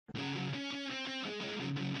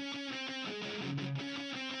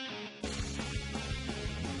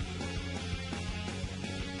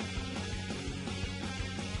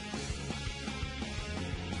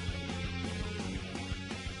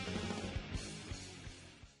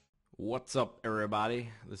What's up, everybody?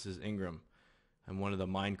 This is Ingram. I'm one of the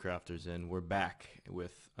Minecrafters, and we're back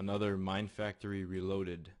with another Minefactory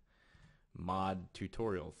Reloaded mod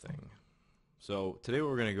tutorial thing. So today what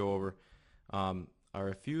we're going to go over are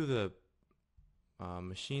a few of the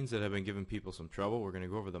machines that have been giving people some trouble. We're going to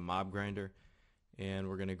go over the mob grinder, and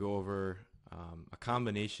we're going to go over a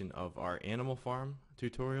combination of our animal farm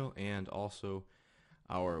tutorial and also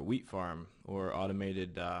our wheat farm or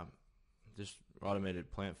automated automated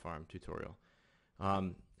plant farm tutorial.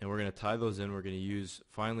 And we're going to tie those in. We're going to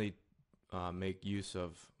finally make use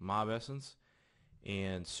of mob essence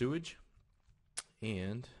and sewage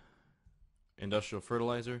and industrial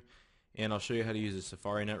fertilizer, and I'll show you how to use a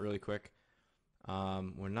safari net really quick.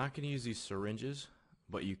 We're not going to use these syringes,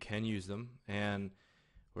 but you can use them, and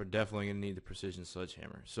we're definitely going to need the precision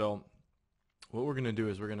sledgehammer. So what we're going to do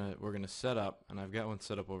is we're going to set up, and I've got one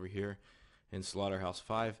set up over here in Slaughterhouse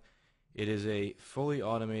 5. It is a fully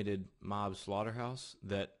automated mob slaughterhouse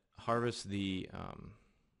that harvests the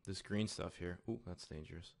this green stuff here. Ooh, that's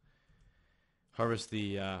dangerous. Harvests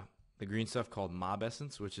the green stuff called mob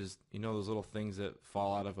essence, which is, you know, those little things that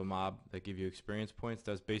fall out of a mob that give you experience points.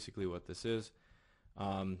 That's basically what this is,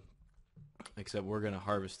 except we're going to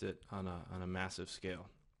harvest it on a massive scale.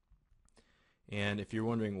 And if you're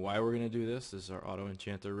wondering why we're going to do this is our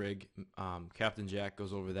Auto-enchanter rig. CaptainJack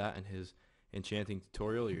goes over that in his enchanting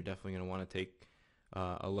tutorial. You're definitely going to want to take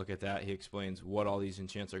a look at that. He explains what all these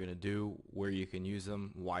enchants are going to do, where you can use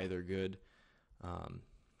them, why they're good,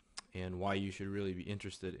 and why you should really be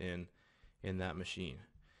interested in that machine.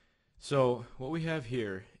 So what we have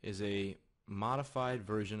here is a modified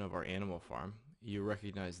version of our animal farm. You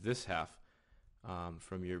recognize this half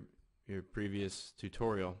from your previous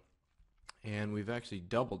tutorial, and we've actually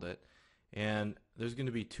doubled it, and there's going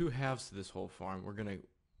to be two halves to this whole farm. We're going to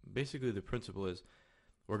basically, the principle is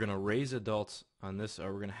we're going to raise adults on this,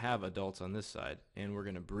 or we're going to have adults on this side, and we're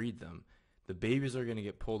going to breed them. The babies are going to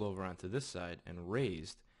get pulled over onto this side and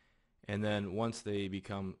raised, and then once they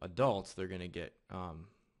become adults, they're going to get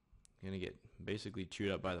basically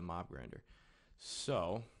chewed up by the mob grinder.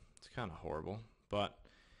 So it's kind of horrible, but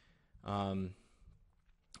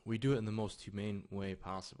we do it in the most humane way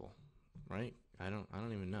possible, right? I don't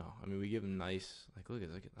even know. I mean, we give them nice, look at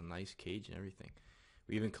a nice cage and everything.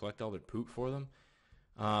 We even collect all their poop for them.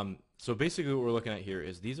 So basically what we're looking at here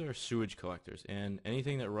is these are sewage collectors, and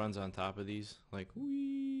anything that runs on top of these, like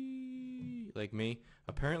me,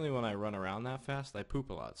 apparently when I run around that fast, I poop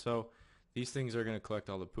a lot. So these things are going to collect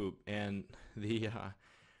all the poop, and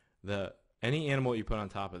any animal you put on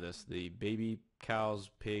top of this, the baby cows,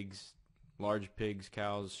 pigs, large pigs,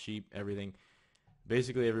 cows, sheep, everything,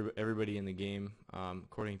 basically everybody in the game,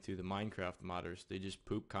 according to the Minecraft modders, they just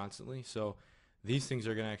poop constantly. So these things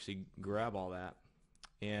are going to actually grab all that,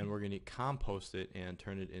 and we're going to compost it and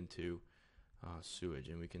turn it into sewage.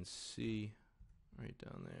 And we can see right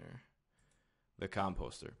down there the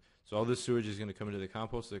composter. So all this sewage is going to come into the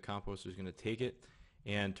composter. The composter is going to take it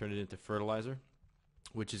and turn it into fertilizer,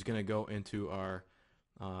 which is going to go into our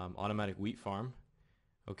automatic wheat farm.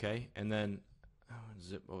 Okay, and then I'm going to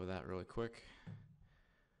zip over that really quick.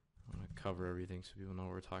 I'm going to cover everything so people know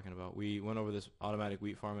what we're talking about. We went over this automatic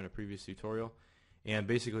wheat farm in a previous tutorial. And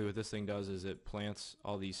basically what this thing does is it plants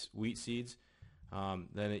all these wheat seeds,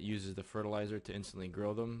 then it uses the fertilizer to instantly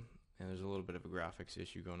grow them, and there's a little bit of a graphics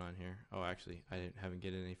issue going on here. Oh, actually, I haven't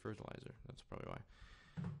get any fertilizer. That's probably why.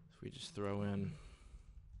 If we just throw in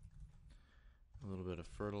a little bit of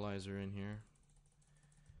fertilizer in here,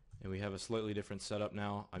 and we have a slightly different setup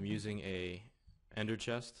now. I'm using a ender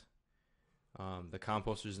chest. The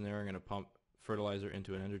composters in there are going to pump fertilizer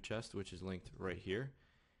into an ender chest, which is linked right here.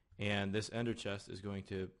 And this ender chest is going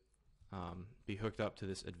to be hooked up to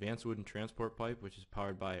this advanced wooden transport pipe, which is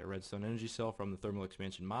powered by a redstone energy cell from the thermal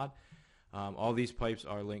expansion mod. All these pipes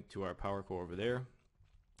are linked to our power core over there.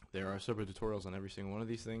 There are separate tutorials on every single one of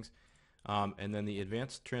these things. And then the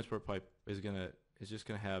advanced transport pipe is just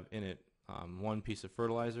going to have in it one piece of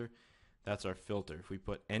fertilizer. That's our filter. If we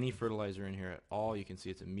put any fertilizer in here at all, you can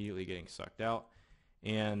see it's immediately getting sucked out.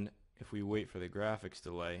 And if we wait for the graphics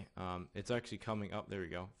delay, it's actually coming up, there we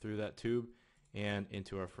go, through that tube and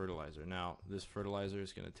into our fertilizer. Now this fertilizer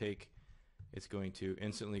is going to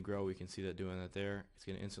instantly grow. We can see that doing that there. It's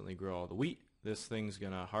going to instantly grow all the wheat. This thing's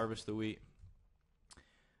going to harvest the wheat.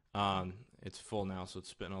 It's full now, so it's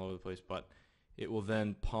spitting all over the place, but it will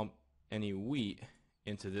then pump any wheat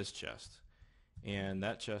into this chest. And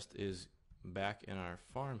that chest is back in our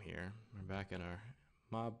farm here. We're back in our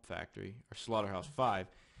mob factory, our Slaughterhouse 5.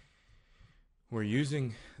 We're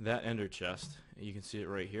using that ender chest. You can see it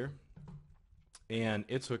right here. And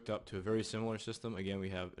it's hooked up to a very similar system. Again, we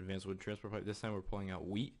have advanced wood transport pipe. This time we're pulling out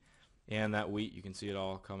wheat. And that wheat, you can see it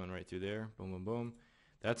all coming right through there. Boom, boom, boom.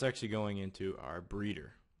 That's actually going into our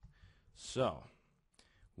breeder. So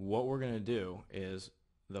what we're going to do is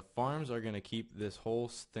the farms are going to keep this whole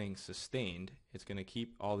thing sustained. It's going to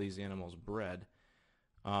keep all these animals bred.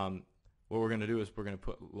 What we're going to do is we're going to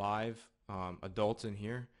put live adults in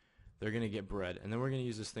here. They're going to get bred. And then we're going to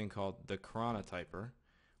use this thing called the chronotyper,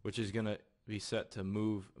 which is going to be set to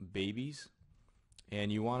move babies.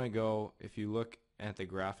 And you want to go, if you look at the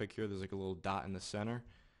graphic here, there's like a little dot in the center.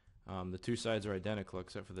 The two sides are identical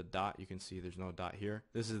except for the dot. You can see there's no dot here.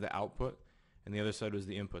 This is the output, and the other side was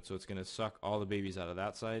the input. So it's going to suck all the babies out of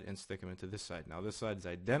that side and stick them into this side. Now this side is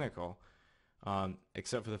identical,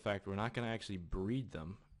 except for the fact we're not going to actually breed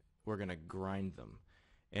them. We're going to grind them.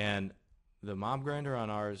 And the mob grinder on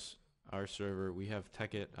our server, we have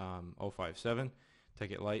Tekkit 057,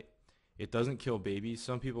 Tekkit Lite. It doesn't kill babies.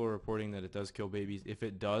 Some people are reporting that it does kill babies. If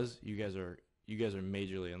it does, you guys are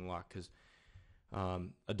majorly in luck, because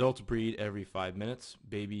adults breed every 5 minutes.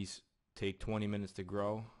 Babies take 20 minutes to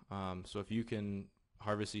grow. So if you can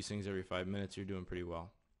harvest these things every 5 minutes, you're doing pretty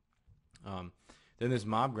well. Then this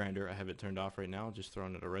mob grinder, I have it turned off right now, just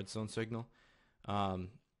throwing it a redstone signal.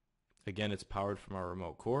 Again, it's powered from our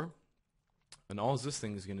remote core. And all this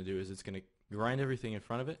thing is going to do is it's going to grind everything in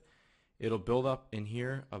front of it. It'll build up in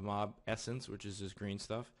here a mob essence, which is this green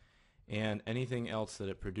stuff, and anything else that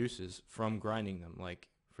it produces from grinding them. Like,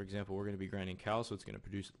 for example, we're going to be grinding cows, so it's going to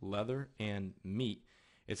produce leather and meat.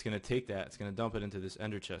 It's going to take that, it's going to dump it into this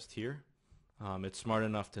ender chest here. It's smart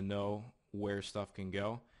enough to know where stuff can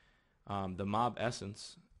go. The mob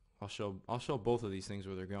essence, I'll show both of these things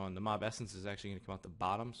where they're going. The mob essence is actually going to come out the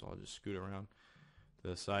bottom, so I'll just scoot around to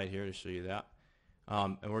the side here to show you that.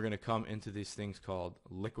 And we're going to come into these things called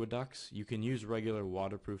liquid ducts. You can use regular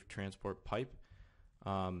waterproof transport pipe.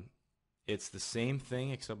 It's the same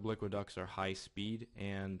thing, except liquid ducts are high speed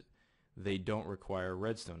and they don't require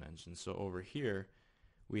redstone engines. So over here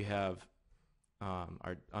we have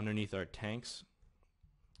underneath our tanks,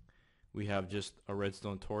 we have just a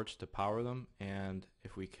redstone torch to power them. And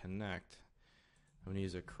if we connect, I'm going to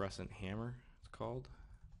use a crescent hammer, it's called.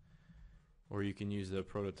 Or you can use the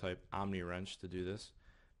prototype Omni wrench to do this.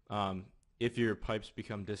 If your pipes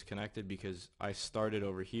become disconnected, because I started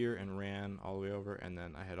over here and ran all the way over, and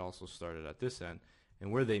then I had also started at this end,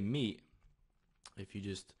 and where they meet, if you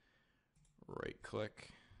just right click,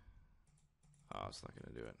 oh, it's not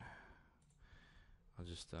going to do it. I'll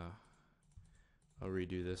just I'll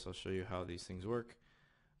redo this. I'll show you how these things work.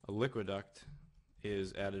 A liquid duct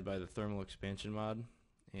is added by the thermal expansion mod,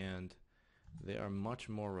 and they are much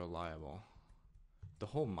more reliable. The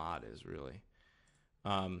whole mod is really.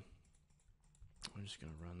 I'm just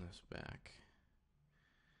going to run this back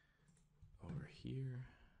over here,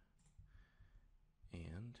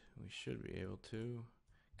 and we should be able to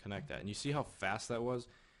connect that. And you see how fast that was?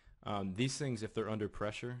 These things, if they're under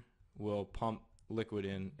pressure, will pump liquid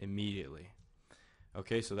in immediately.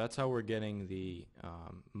 Okay, so that's how we're getting the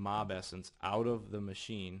mob essence out of the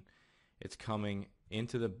machine. It's coming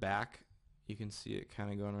into the back. You can see it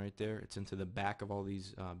kind of going right there. It's into the back of all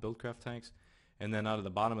these BuildCraft tanks. And then out of the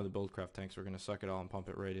bottom of the BuildCraft tanks, we're going to suck it all and pump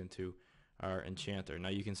it right into our enchanter. Now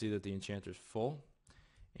you can see that the enchanter's full,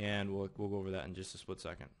 and we'll go over that in just a split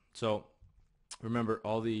second. So remember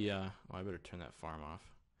all the, well, I better turn that farm off.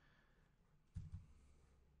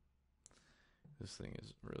 This thing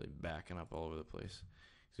is really backing up all over the place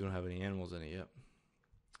because we don't have any animals in it yet.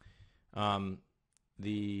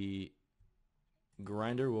 The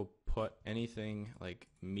grinder will put anything like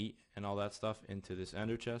meat and all that stuff into this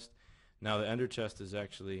ender chest. Now the ender chest is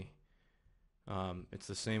actually, it's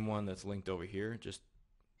the same one that's linked over here, just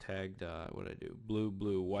tagged, what did I do, blue,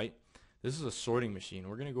 blue, white. This is a sorting machine.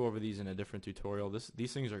 We're going to go over these in a different tutorial.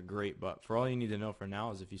 These things are great, but for all you need to know for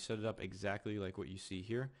now is if you set it up exactly like what you see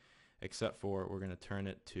here, except for we're going to turn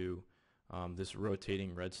it to this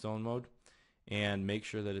rotating redstone mode, and make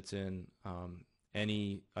sure that it's in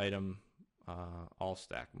any item all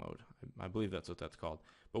stack mode. I believe that's what that's called.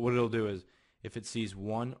 But what it'll do is if it sees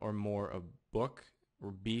one or more of book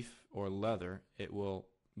or beef or leather, it will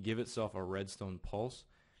give itself a redstone pulse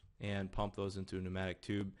and pump those into a pneumatic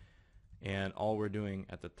tube. And all we're doing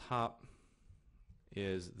at the top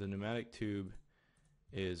is the pneumatic tube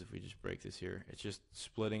is, if we just break this here, it's just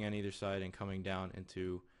splitting on either side and coming down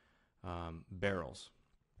into barrels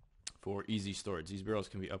for easy storage. These barrels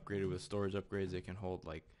can be upgraded with storage upgrades. They can hold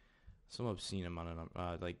like some obscene amount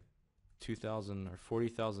of like 2,000 or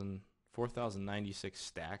 40,000, 4,096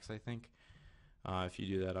 stacks, I think, if you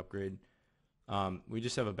do that upgrade. We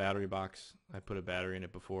just have a battery box. I put a battery in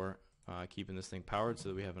it before, keeping this thing powered so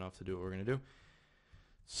that we have enough to do what we're going to do.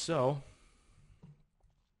 So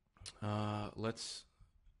Let's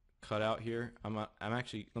cut out here. I'm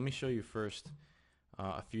actually, let me show you first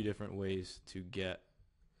a few different ways to get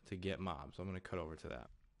mobs. I'm going to cut over to that.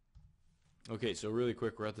 Okay, so really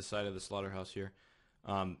quick, we're at the side of the slaughterhouse here.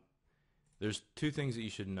 There's two things that you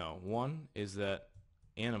should know. One is that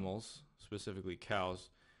animals, specifically cows,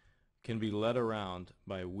 can be led around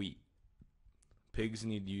by wheat. Pigs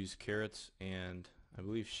need to use carrots, and I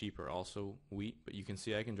believe sheep are also wheat, but you can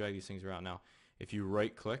see I can drag these things around. Now, if you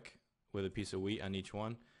right click with a piece of wheat on each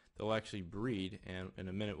one, they'll actually breed, and in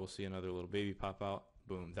a minute we'll see another little baby pop out.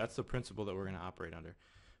 Boom. That's the principle that we're going to operate under.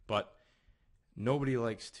 But nobody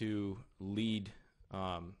likes to lead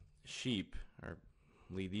sheep, or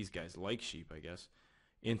lead these guys like sheep, I guess,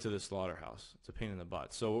 into the slaughterhouse. It's a pain in the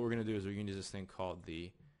butt. So what we're going to do is we're going to use this thing called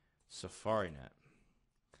the safari net,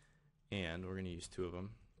 and we're going to use two of them.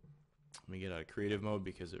 Let me get out of creative mode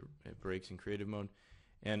because it breaks in creative mode.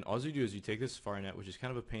 And all you do is you take this safari net, which is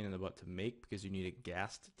kind of a pain in the butt to make because you need a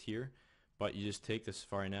gassed tier, but you just take the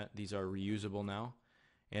safari net. These are reusable now,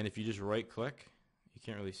 and if you just right click, you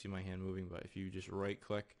can't really see my hand moving, but if you just right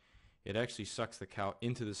click, it actually sucks the cow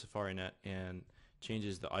into the safari net and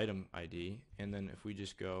changes the item ID. And then if we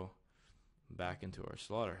just go back into our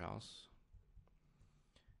slaughterhouse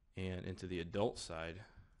and into the adult side,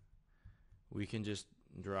 we can just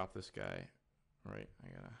drop this guy right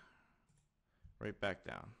back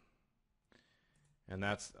down, and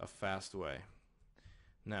that's a fast way.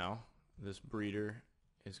 Now this breeder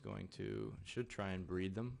is should try and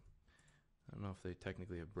breed them. I don't know if they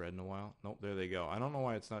technically have bred in a while. Nope, there they go. I don't know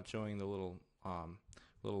why it's not showing the little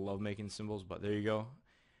lovemaking symbols, but there you go.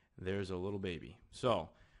 There's a little baby. So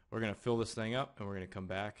we're gonna fill this thing up, and we're gonna come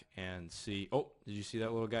back and see. Oh, did you see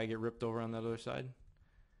that little guy get ripped over on that other side?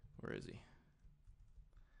 Where is he?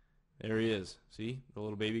 There he is. See, the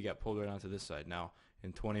little baby got pulled right onto this side. Now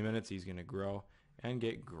in 20 minutes he's gonna grow and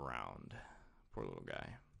get ground. Poor little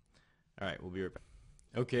guy. All right, we'll be right back.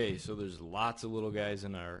 Okay, so there's lots of little guys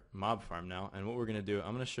in our mob farm now, and what we're gonna do,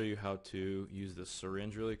 I'm gonna show you how to use the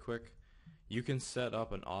syringe really quick. You can set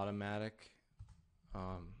up an automatic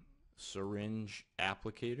syringe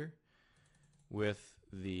applicator with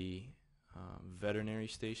the veterinary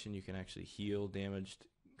station. You can actually heal damaged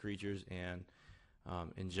creatures and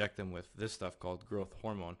inject them with this stuff called growth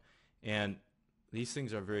hormone. And these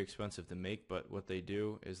things are very expensive to make, but what they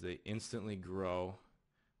do is they instantly grow.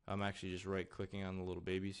 I'm actually just right clicking on the little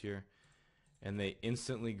babies here, and they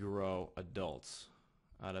instantly grow adults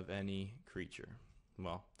out of any creature.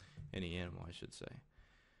 Well, any animal, I should say.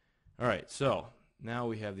 Alright, so now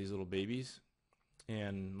we have these little babies,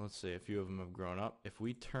 and let's say a few of them have grown up. If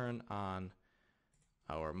we turn on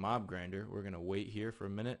our mob grinder, we're going to wait here for a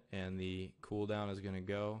minute, and the cooldown is going to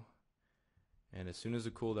go. And as soon as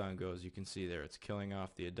the cooldown goes, you can see there it's killing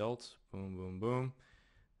off the adults. Boom, boom, boom.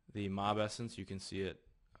 The mob essence, you can see it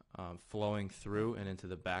flowing through and into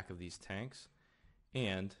the back of these tanks.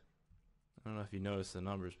 And I don't know if you noticed the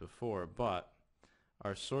numbers before, but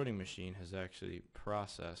our sorting machine has actually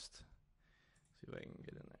processed. See if I can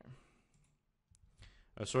get in there.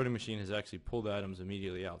 Our sorting machine has actually pulled the items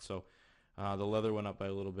immediately out. So the leather went up by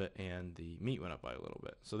a little bit and the meat went up by a little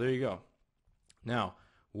bit. So there you go. Now,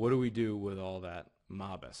 what do we do with all that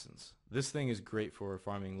mob essence? This thing is great for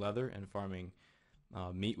farming leather and farming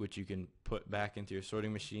meat, which you can put back into your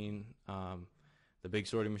sorting machine. The big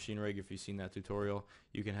sorting machine rig, if you've seen that tutorial,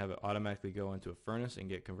 you can have it automatically go into a furnace and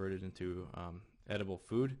get converted into edible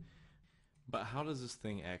food. But how does this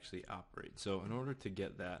thing actually operate? So in order to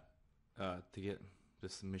get that, to get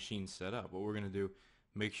this machine set up, what we're going to do,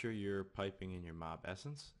 make sure you're piping in your mob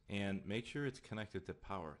essence and make sure it's connected to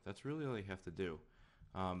power. That's really all you have to do.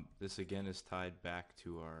 This again is tied back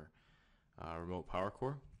to our remote power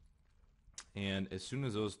core, and as soon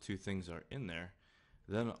as those two things are in there,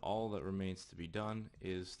 then all that remains to be done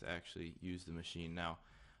is to actually use the machine. Now,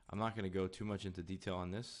 I'm not going to go too much into detail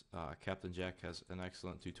on this. CaptainJack has an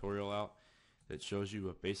excellent tutorial out that shows you,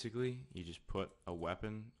 but basically you just put a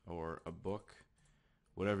weapon or a book,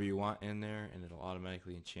 whatever you want in there, and it'll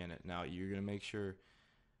automatically enchant it. Now you're going to make sure,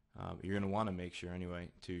 you're going to want to make sure anyway,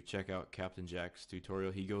 to check out CaptainJack's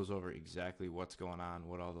tutorial. He goes over exactly what's going on,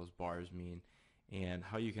 what all those bars mean, and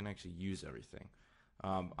how you can actually use everything.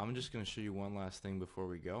 I'm just going to show you one last thing before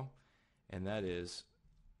we go, and that is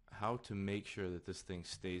how to make sure that this thing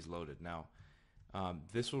stays loaded. Now,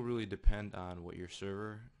 this will really depend on what your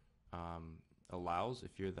server allows.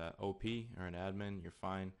 If you're that OP or an admin, you're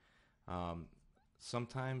fine.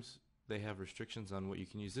 Sometimes they have restrictions on what you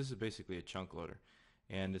can use. This is basically a chunk loader,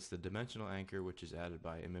 and it's the dimensional anchor, which is added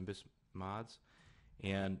by Amimbus mods.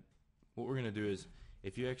 And what we're going to do is,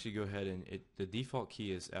 if you actually go ahead and the default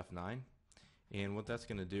key is F9, And what that's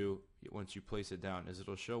going to do once you place it down is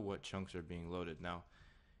it'll show what chunks are being loaded. Now,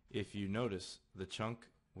 if you notice, the chunk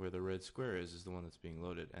where the red square is the one that's being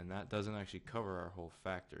loaded, and that doesn't actually cover our whole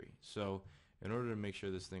factory. So in order to make sure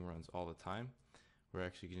this thing runs all the time, we're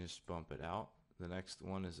actually going to just bump it out. The next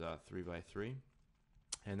one is 3 by 3,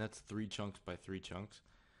 and that's 3 chunks by 3 chunks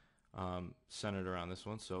centered around this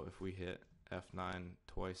one. So if we hit F9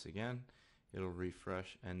 twice again, it'll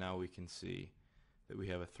refresh, and now we can see that we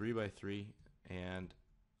have a 3 by 3 and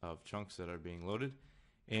of chunks that are being loaded,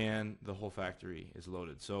 and the whole factory is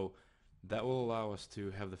loaded. So that will allow us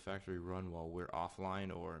to have the factory run while we're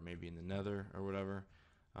offline, or maybe in the nether or whatever.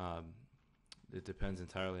 It depends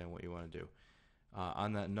entirely on what you want to do.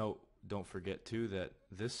 On that note, don't forget too that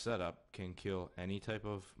this setup can kill any type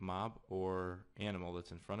of mob or animal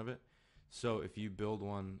that's in front of it. So if you build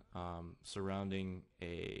one surrounding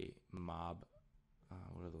a mob,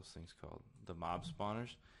 what are those things called? The mob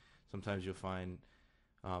spawners. Sometimes you'll find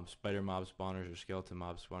spider mob spawners or skeleton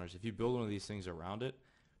mob spawners. If you build one of these things around it,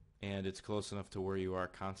 and it's close enough to where you are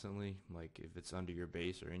constantly, like if it's under your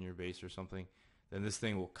base or in your base or something, then this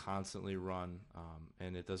thing will constantly run,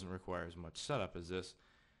 and it doesn't require as much setup as this.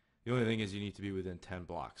 The only thing is you need to be within 10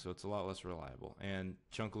 blocks, so it's a lot less reliable. And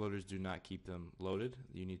chunk loaders do not keep them loaded.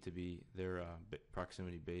 You need to be, they're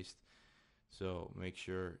proximity based, so make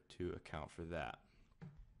sure to account for that.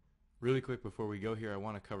 Really quick before we go here, I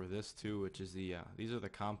want to cover this too, which is the these are the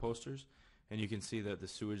composters, and you can see that the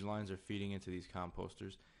sewage lines are feeding into these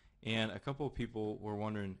composters. And a couple of people were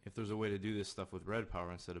wondering if there's a way to do this stuff with red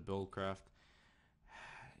power instead of BuildCraft.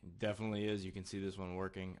 Definitely is. You can see this one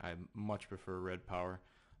working. I much prefer red power.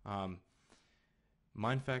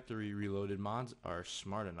 Minefactory Reloaded mods are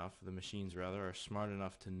smart enough, the machines rather, are smart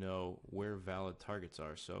enough to know where valid targets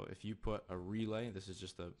are. So if you put a relay, this is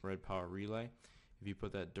just a red power relay, if you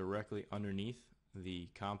put that directly underneath the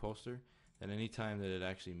composter, then anytime that it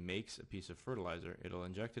actually makes a piece of fertilizer, it'll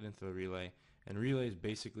inject it into the relay, and relays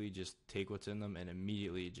basically just take what's in them and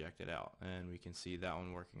immediately eject it out. And we can see that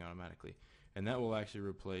one working automatically. And that will actually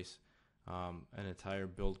replace an entire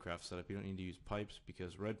BuildCraft setup. You don't need to use pipes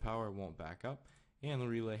because red power won't back up, and the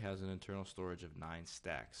relay has an internal storage of 9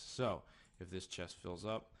 stacks. So if this chest fills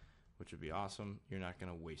up, which would be awesome, you're not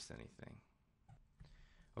going to waste anything.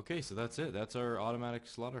 Okay, so that's it. That's our automatic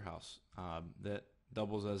slaughterhouse that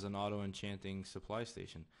doubles as an auto-enchanting supply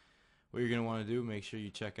station. What you're going to want to do, make sure you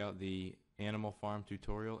check out the animal farm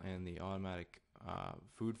tutorial and the automatic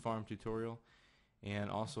food farm tutorial, and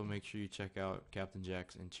also make sure you check out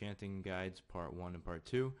CaptainJack's Enchanting Guides Part 1 and Part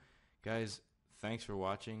 2. Guys, thanks for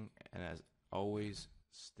watching, and as always,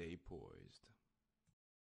 stay poised.